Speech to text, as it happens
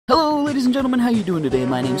Hello ladies and gentlemen, how you doing today?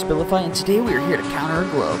 My name's Bilify, and today we are here to counter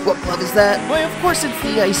a glove. What glove is that? Why, of course it's the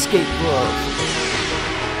Iceskate glove.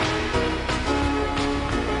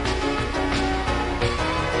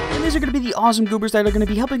 These are going to be the awesome goobers that are going to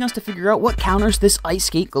be helping us to figure out what counters this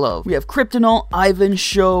Iceskate glove. We have Kryptonol, Ivan,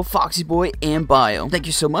 Show, Foxy Boy, and Bio. Thank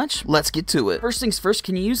you so much. Let's get to it. First things first,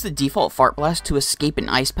 can you use the default fart blast to escape an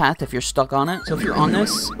ice path if you're stuck on it? So if you're on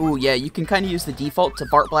this, ooh yeah, you can kind of use the default to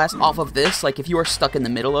fart blast off of this, like if you are stuck in the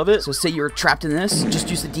middle of it. So say you're trapped in this, just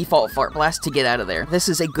use the default fart blast to get out of there. This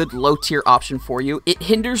is a good low tier option for you. It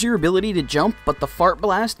hinders your ability to jump, but the fart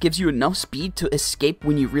blast gives you enough speed to escape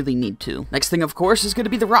when you really need to. Next thing, of course, is going to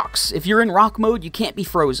be the rocks. If you're in rock mode, you can't be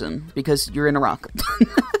frozen because you're in a rock.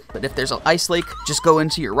 But if there's an ice lake, just go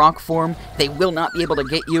into your rock form. They will not be able to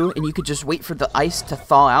get you, and you could just wait for the ice to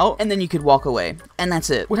thaw out, and then you could walk away. And that's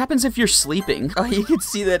it. What happens if you're sleeping? Oh, you can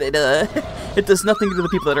see that it does nothing to the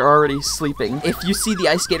people that are already sleeping. If you see the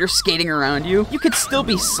ice skater skating around you, you could still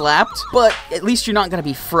be slapped, but at least you're not going to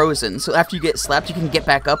be frozen. So after you get slapped, you can get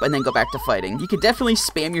back up and then go back to fighting. You could definitely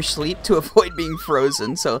spam your sleep to avoid being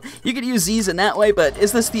frozen. So you could use these in that way, but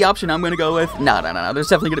is this the option I'm going to go with? No. There's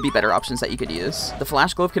definitely going to be better options that you could use. The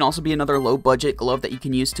flash glove can also be another low budget glove that you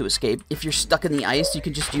can use to escape. If you're stuck in the ice, you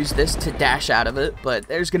can just use this to dash out of it, but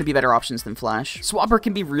there's going to be better options than flash. Swapper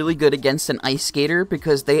can be really good against an ice skater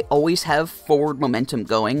because they always have forward momentum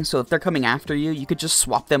going, so if they're coming after you, you could just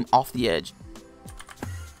swap them off the edge.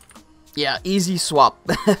 Yeah, easy swap.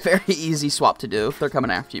 Very easy swap to do if they're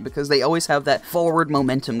coming after you because they always have that forward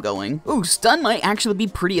momentum going. Ooh, stun might actually be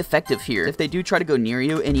pretty effective here. If they do try to go near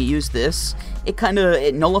you and you use this,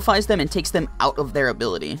 it nullifies them and takes them out of their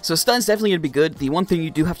ability. So stun's definitely gonna be good. The one thing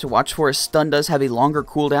you do have to watch for is stun does have a longer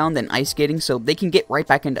cooldown than ice skating, so they can get right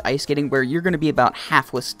back into ice skating where you're gonna be about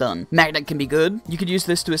half with stun. Magnet can be good. You could use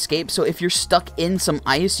this to escape, so if you're stuck in some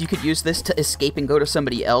ice, you could use this to escape and go to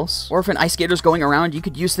somebody else. Or if an ice skater's going around, you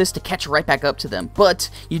could use this to catch right back up to them, but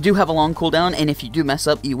you do have a long cooldown, and if you do mess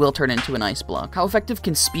up, you will turn into an ice block. How effective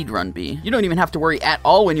can speedrun be? You don't even have to worry at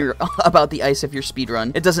all when you're about the ice if you're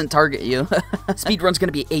speedrun. It doesn't target you. Speedrun's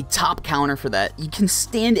gonna be a top counter for that. You can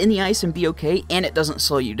stand in the ice and be okay, and it doesn't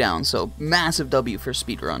slow you down, so massive W for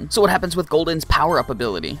speedrun. So what happens with Golden's power-up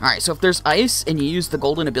ability? Alright, so if there's ice and you use the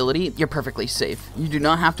Golden ability, you're perfectly safe. You do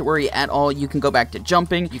not have to worry at all. You can go back to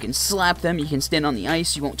jumping, you can slap them, you can stand on the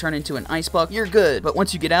ice, you won't turn into an ice block, you're good. But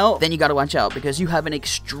once you get out, then you gotta watch out because you have an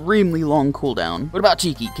extremely long cooldown. What about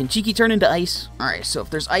Cheeky? Can Cheeky turn into ice? Alright, so if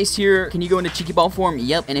there's ice here, can you go into Cheeky Ball form?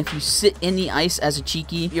 Yep, and if you sit in the ice as a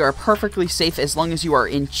Cheeky, you are perfectly safe as long as you are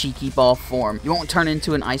in Cheeky Ball form. You won't turn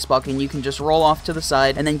into an ice block, and you can just roll off to the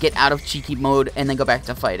side and then get out of Cheeky mode and then go back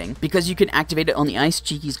to fighting. Because you can activate it on the ice,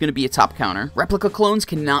 Cheeky's going to be a top counter. Replica clones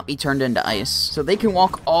cannot be turned into ice, so they can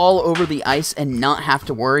walk all over the ice and not have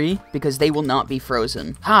to worry because they will not be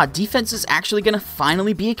frozen. Defense is actually going to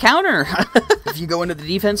finally be a counter. If you go into the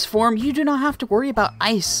defense form, you do not have to worry about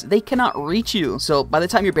ice. They cannot reach you. So by the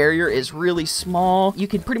time your barrier is really small, you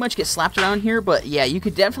can pretty much get slapped around here, but yeah, you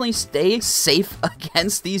could definitely stay safe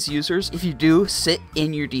against these users if you do sit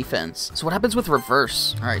in your defense. So what happens with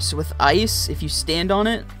reverse? Alright, so with ice, if you stand on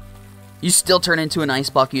it, you still turn into an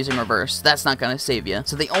ice block using reverse. That's not going to save you.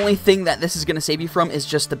 So the only thing that this is going to save you from is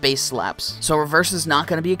just the base slaps. So reverse is not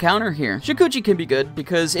going to be a counter here. Shukuchi can be good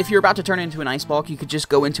because if you're about to turn into an ice block, you could just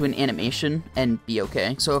go into an animation and be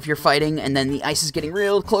okay. So if you're fighting and then the ice is getting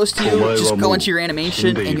real close to you, just go into your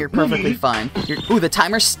animation and you're perfectly fine. Ooh, the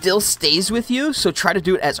timer still stays with you, so try to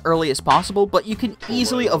do it as early as possible, but you can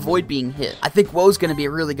easily avoid being hit. I think Woah's going to be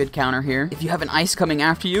a really good counter here. If you have an ice coming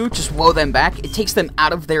after you, just Woah them back. It takes them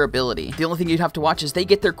out of their ability. The only thing you'd have to watch is they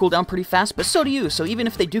get their cooldown pretty fast, but so do you. So even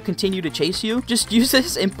if they do continue to chase you, just use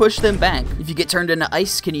this and push them back. If you get turned into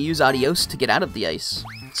ice, can you use Adios to get out of the ice?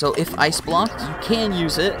 So if ice blocked, you can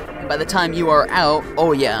use it. By the time you are out,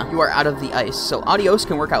 oh yeah, you are out of the ice. So Adios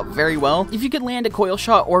can work out very well. If you can land a coil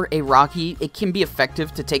shot or a Rocky, it can be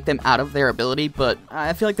effective to take them out of their ability, but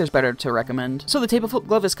I feel like there's better to recommend. So the Tableflip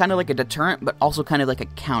glove is kind of like a deterrent, but also kind of like a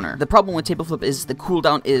counter. The problem with Tableflip is the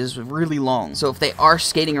cooldown is really long. So if they are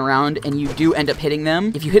skating around and you do end up hitting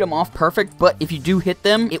them, if you hit them off, perfect, but if you do hit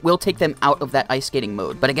them, it will take them out of that ice skating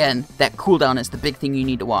mode. But again, that cooldown is the big thing you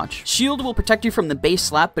need to watch. Shield will protect you from the base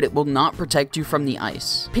slap, but it will not protect you from the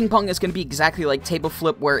ice. Ping pong is going to be exactly like table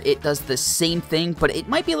flip, where it does the same thing, but it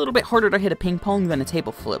might be a little bit harder to hit a ping pong than a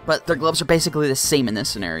table flip, but their gloves are basically the same in this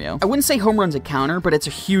scenario. I wouldn't say home run's a counter, but it's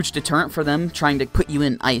a huge deterrent for them trying to put you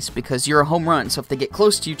in ice because you're a home run, so if they get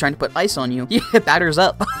close to you trying to put ice on you, yeah, batter's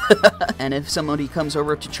up. And if somebody comes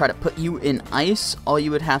over to try to put you in ice, all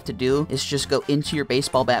you would have to do is just go into your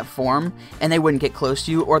baseball bat form, and they wouldn't get close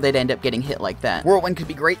to you, or they'd end up getting hit like that. Whirlwind could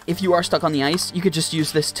be great. If you are stuck on the ice, you could just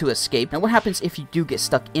use this to escape. Now, what happens if you do get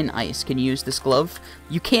stuck in ice? Can you use this glove?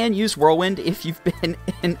 You can use Whirlwind if you've been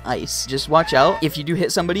in ice. Just watch out. If you do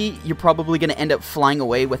hit somebody, you're probably going to end up flying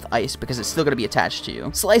away with ice because it's still going to be attached to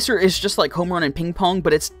you. Slicer is just like Homerun and Ping Pong,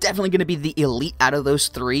 but it's definitely going to be the elite out of those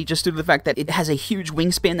three, just due to the fact that it has a huge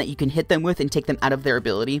wingspan that you can hit them with and take them out of their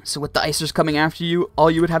ability. So with the icers coming after you,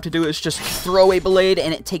 all you would have to do is just throw a blade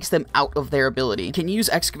and it takes them out of their ability. You can use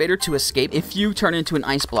Excavator to escape. If you turn into an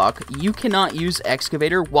ice block, you cannot use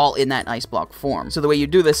Excavator while in that ice block form. So the way you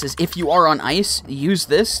do this is if you are on ice, use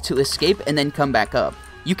this to escape and then come back up.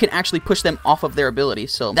 You can actually push them off of their ability,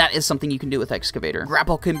 so that is something you can do with Excavator.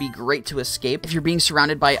 Grapple can be great to escape. If you're being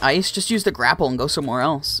surrounded by ice, just use the grapple and go somewhere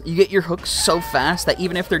else. You get your hooks so fast that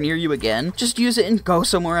even if they're near you again, just use it and go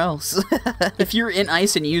somewhere else. If you're in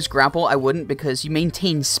ice and you use grapple, I wouldn't, because you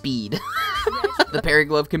maintain speed. The parry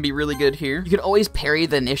glove can be really good here. You can always parry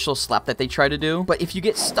the initial slap that they try to do, but if you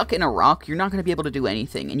get stuck in a rock, you're not going to be able to do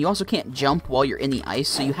anything, and you also can't jump while you're in the ice,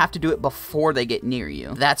 so you have to do it before they get near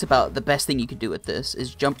you. That's about the best thing you could do with this,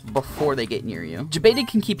 is jump before they get near you. Jebaited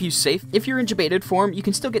can keep you safe. If you're in jebaited form, you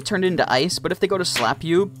can still get turned into ice, but if they go to slap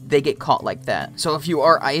you, they get caught like that. So if you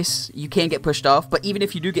are ice, you can get pushed off, but even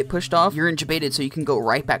if you do get pushed off, you're in jebaited, so you can go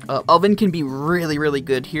right back up. Oven can be really, really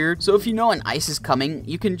good here. So if you know an ice is coming,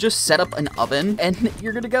 you can just set up an oven, and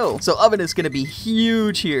you're gonna go. So oven is gonna be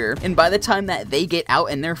huge here, and by the time that they get out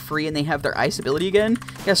and they're free and they have their ice ability again,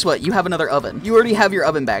 guess what? You have another oven. You already have your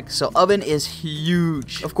oven back, so oven is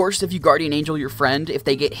huge. Of course, if you guardian angel your friend, if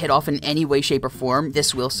they get hit off in any way, shape, or form,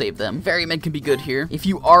 this will save them. Ferryman can be good here. If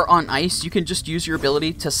you are on ice, you can just use your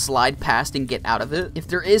ability to slide past and get out of it. If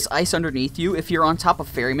there is ice underneath you, if you're on top of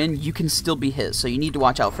Ferryman, you can still be hit, so you need to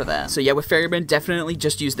watch out for that. So yeah, with Ferryman, definitely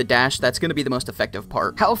just use the dash. That's gonna be the most effective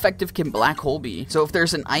part. How effective can Black Hole be? So if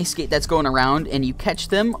there's an ice skate that's going around and you catch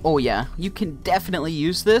them, oh yeah, you can definitely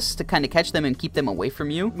use this to kind of catch them and keep them away from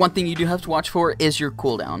you. One thing you do have to watch for is your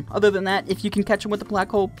cooldown. Other than that, if you can catch them with the Black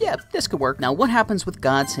Hole, yeah, this could work. Now, what happens with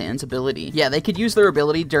God's Hand's ability? Yeah, they could use their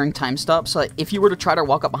ability during time stop, so that if you were to try to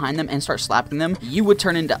walk up behind them and start slapping them, you would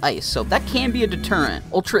turn into ice, so that can be a deterrent.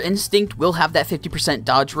 Ultra Instinct will have that 50%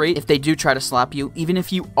 dodge rate if they do try to slap you, even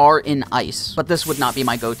if you are in ice, but this would not be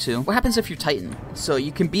my go-to. What happens if you're Titan? So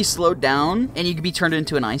you can be slowed down, and you can be turned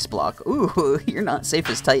into an ice block. Ooh, you're not safe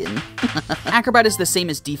as Titan. Acrobat is the same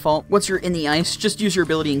as default. Once you're in the ice, just use your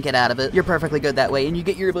ability and get out of it. You're perfectly good that way, and you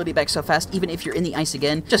get your ability back so fast, even if you're in the ice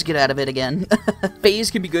again, just get out of it again.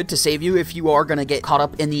 Phase can be good to save you if you are gonna get caught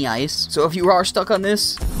up in the ice. So if you are stuck on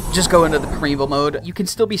this, just go into the primeval mode. You can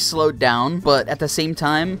still be slowed down, but at the same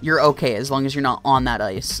time, you're okay as long as you're not on that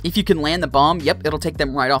ice. If you can land the bomb, yep, it'll take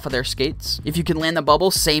them right off of their skates. If you can land the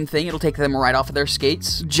bubble, same thing, it'll take them right off of their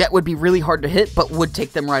skates. Jet would be really hard to hit, but would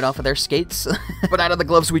take them right off of their skates. But out of the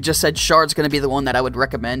gloves we just said, Shard's gonna be the one that I would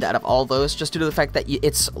recommend out of all those, just due to the fact that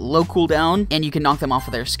it's low cooldown, and you can knock them off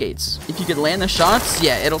of their skates. If you can land the shots,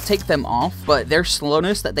 yeah, it'll take them off, but their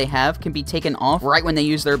slowness that they have can be taken off right when they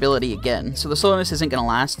use their ability again. So the slowness isn't gonna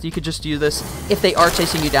last. You could just use this, if they are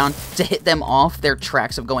chasing you down, to hit them off their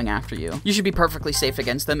tracks of going after you. You should be perfectly safe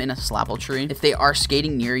against them in a slapple tree. If they are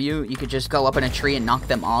skating near you, you could just go up in a tree and knock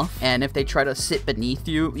them off, and if they try to sit beneath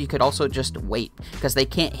you, you could also just wait, because they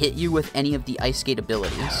can't hit you with any of the ice skate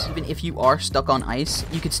abilities. Even if you are stuck on ice,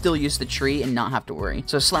 you could still use the tree and not have to worry.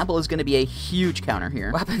 So slapple is going to be a huge counter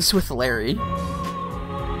here. What happens with Larry?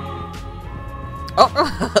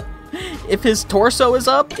 Oh! If his torso is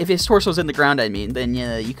up, if his torso's in the ground, I mean, then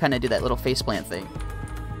yeah, you kind of do that little faceplant thing.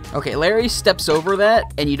 Okay, Larry steps over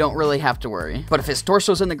that, and you don't really have to worry. But if his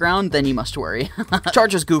torso's in the ground, then you must worry.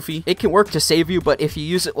 Charge is goofy. It can work to save you, but if you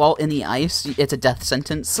use it while in the ice, it's a death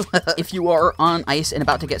sentence. If you are on ice and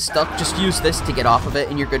about to get stuck, just use this to get off of it,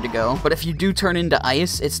 and you're good to go. But if you do turn into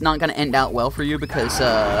ice, it's not going to end out well for you, because,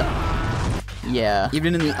 yeah,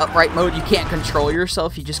 even in the upright mode, you can't control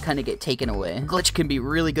yourself, you just kind of get taken away. Glitch can be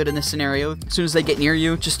really good in this scenario. As soon as they get near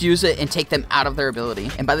you, just use it and take them out of their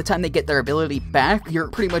ability. And by the time they get their ability back, you're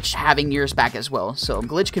pretty much having yours back as well. So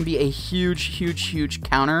Glitch can be a huge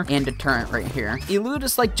counter and deterrent right here. Elude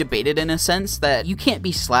is like jebaited in a sense that you can't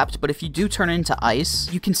be slapped, but if you do turn into ice,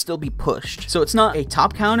 you can still be pushed. So it's not a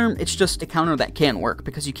top counter, it's just a counter that can work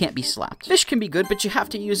because you can't be slapped. Fish can be good, but you have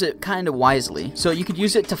to use it kind of wisely. So you could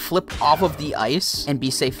use it to flip off of the the ice and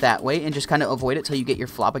be safe that way and just kind of avoid it till you get your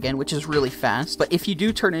flop again, which is really fast. But if you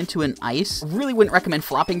do turn into an ice, really wouldn't recommend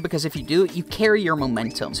flopping, because if you do, you carry your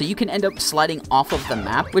momentum. So you can end up sliding off of the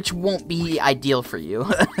map, which won't be ideal for you.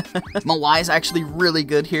 Moai is actually really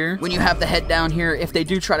good here. When you have the head down here, if they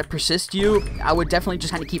do try to persist you, I would definitely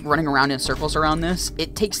just kind of keep running around in circles around this.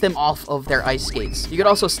 It takes them off of their ice skates. You could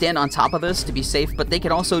also stand on top of this to be safe, but they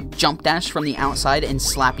can also jump dash from the outside and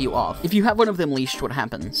slap you off. If you have one of them leashed, what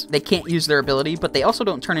happens? They can't use their ability, but they also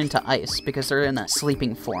don't turn into ice because they're in that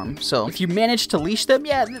sleeping form. So if you manage to leash them,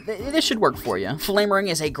 yeah, this should work for you. Flame Ring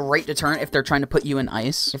is a great deterrent if they're trying to put you in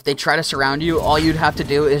ice. If they try to surround you, all you'd have to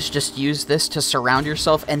do is just use this to surround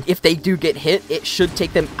yourself, and if they do get hit, it should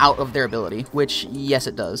take them out of their ability, which, yes,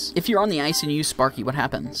 it does. If you're on the ice and you use Sparky, what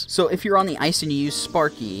happens? So if you're on the ice and you use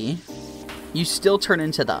Sparky, you still turn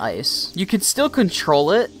into the ice. You can still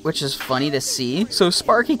control it, which is funny to see. So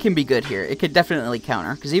Sparky can be good here. It could definitely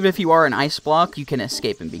counter, because even if you are an ice block, you can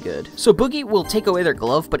escape and be good. So Boogie will take away their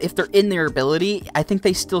glove, but if they're in their ability, I think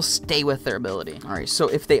they still stay with their ability. All right, so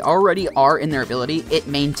if they already are in their ability, it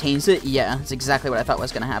maintains it. Yeah, that's exactly what I thought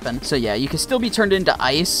was gonna happen. So yeah, you can still be turned into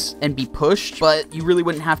ice and be pushed, but you really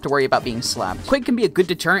wouldn't have to worry about being slapped. Quake can be a good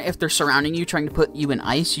deterrent if they're surrounding you, trying to put you in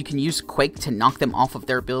ice. You can use Quake to knock them off of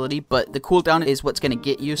their ability, but the cooldown is what's going to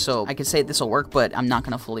get you, so I could say this will work, but I'm not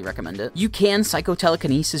going to fully recommend it. You can Psycho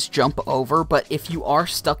Telekinesis jump over, but if you are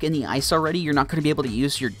stuck in the ice already, you're not going to be able to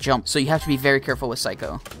use your jump, so you have to be very careful with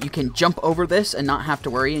Psycho. You can jump over this and not have to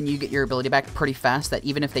worry, and you get your ability back pretty fast, that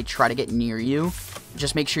even if they try to get near you,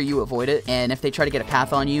 just make sure you avoid it, and if they try to get a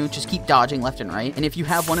path on you, just keep dodging left and right, and if you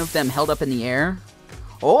have one of them held up in the air...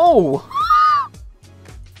 Oh!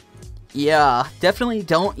 Yeah, definitely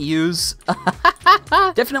don't use...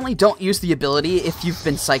 Definitely don't use the ability if you've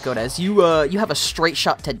been psychoed, as you have a straight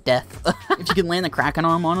shot to death. If you can land the Kraken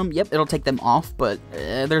arm on them, yep, it'll take them off, but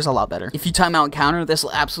there's a lot better. If you time out and counter, this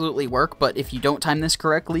will absolutely work, but if you don't time this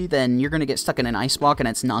correctly, then you're gonna get stuck in an ice block and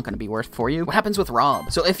it's not gonna be worth for you. What happens with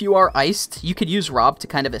Rob? So if you are iced, you could use Rob to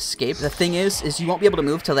kind of escape. The thing is you won't be able to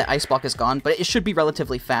move till the ice block is gone, but it should be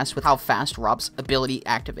relatively fast with how fast Rob's ability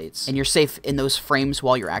activates, and you're safe in those frames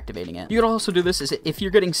while you're activating it. You could also do this is if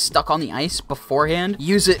you're getting stuck on the ice beforehand,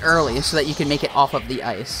 use it early so that you can make it off of the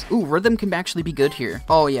ice. Ooh, Rhythm can actually be good here.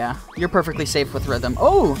 Oh yeah, you're perfectly safe with Rhythm.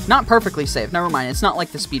 Oh, not perfectly safe. Never mind. It's not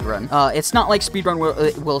like the Speedrun. It's not like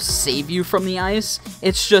Speedrun will save you from the ice.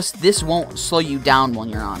 It's just this won't slow you down when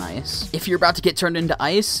you're on ice. If you're about to get turned into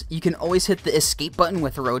ice, you can always hit the escape button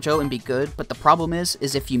with Rojo and be good, but the problem is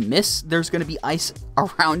if you miss, there's going to be ice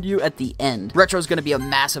around you at the end. Retro's going to be a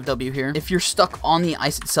massive W here. If you're stuck on the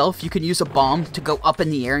ice itself, you can use a bomb to go up in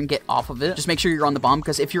the air and get off of it. Just make sure you're on the bomb,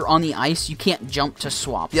 because if you're on the ice, you can't jump to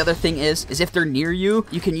swap. The other thing is if they're near you,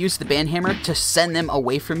 you can use the band hammer to send them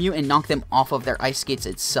away from you and knock them off of their ice skates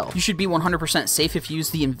itself. You should be 100% safe if you use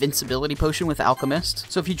the invincibility potion with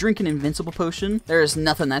Alchemist. So if you drink an invincible potion, there is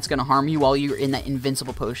nothing that's going to harm you while you're in that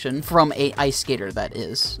invincible potion, from a ice skater that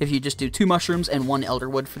is. If you just do 2 mushrooms and 1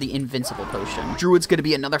 elderwood for the invincible potion. Druid's going to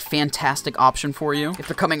be another fantastic option for you. If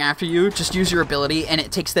they're coming after you, just use your ability and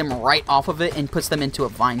it takes them right off of it and puts them into a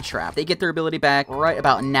vine trap. They get their ability back right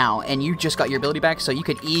about now, and you just got your ability back, so you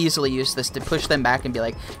could easily use this to push them back and be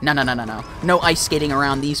like, no ice skating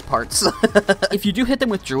around these parts. If you do hit them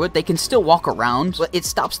with Druid, they can still walk around, but it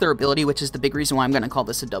stops their ability, which is the big reason why I'm going to call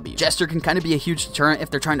this a W. Jester can kind of be a huge deterrent if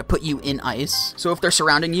they're trying to put you in ice, so if they're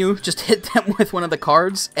surrounding you, just hit them with one of the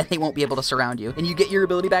cards and they won't be able to surround you, and you get your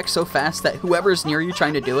ability back so fast that whoever's near you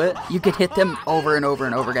trying to do it, you could hit them over and over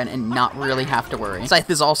and over again and not really have to worry. Scythe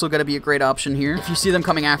is also going to be a great option here. If you see them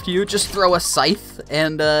coming after you, just throw a Scythe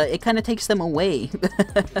and it kind of takes them away.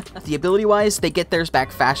 The ability wise, they get theirs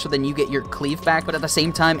back faster than you get your cleave back, but at the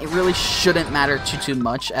same time, it really shouldn't matter too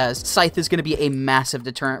much, as Scythe is going to be a massive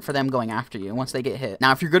deterrent for them going after you once they get hit.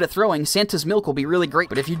 Now, if you're good at throwing, Santa's Milk will be really great,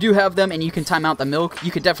 but if you do have them and you can time out the milk,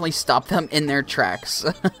 you could definitely stop them in their tracks.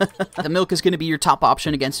 The milk is going to be your top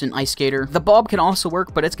option against an ice skater. The Bob can also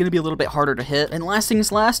work, but it's going to be a little bit harder to hit. And last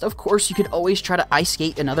things last, of course, you could always try to ice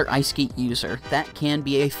skate another ice skate user. That can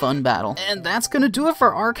be a fun battle. And that's going to do it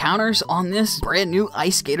for our counters on this brand new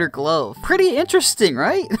Ice Skater glove. Pretty interesting,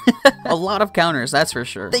 right? A lot of counters, that's for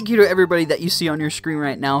sure. Thank you to everybody that you see on your screen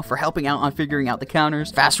right now for helping out on figuring out the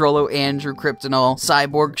counters. Fast Rollo, Andrew, Kryptonol,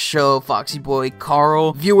 Cyborg, Show, Foxy Boy,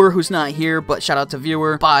 Carl, Viewer who's not here, but shout out to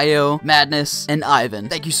Viewer, Bio, Madness, and Ivan.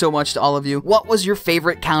 Thank you so much to all of you. What was your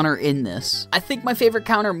favorite counter in this? I think my favorite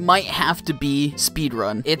counter might have to be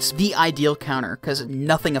Speedrun. It's the ideal counter because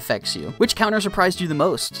nothing affects you. Which counter surprised you the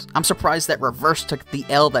most? I'm surprised that reverse took the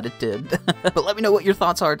L that it did. But let me know what your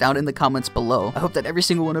thoughts are down in the comments below. I hope that every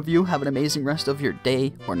single one of you have an amazing rest of your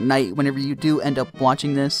day or night whenever you do end up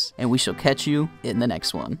watching this, and we shall catch you in the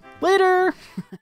next one. Later!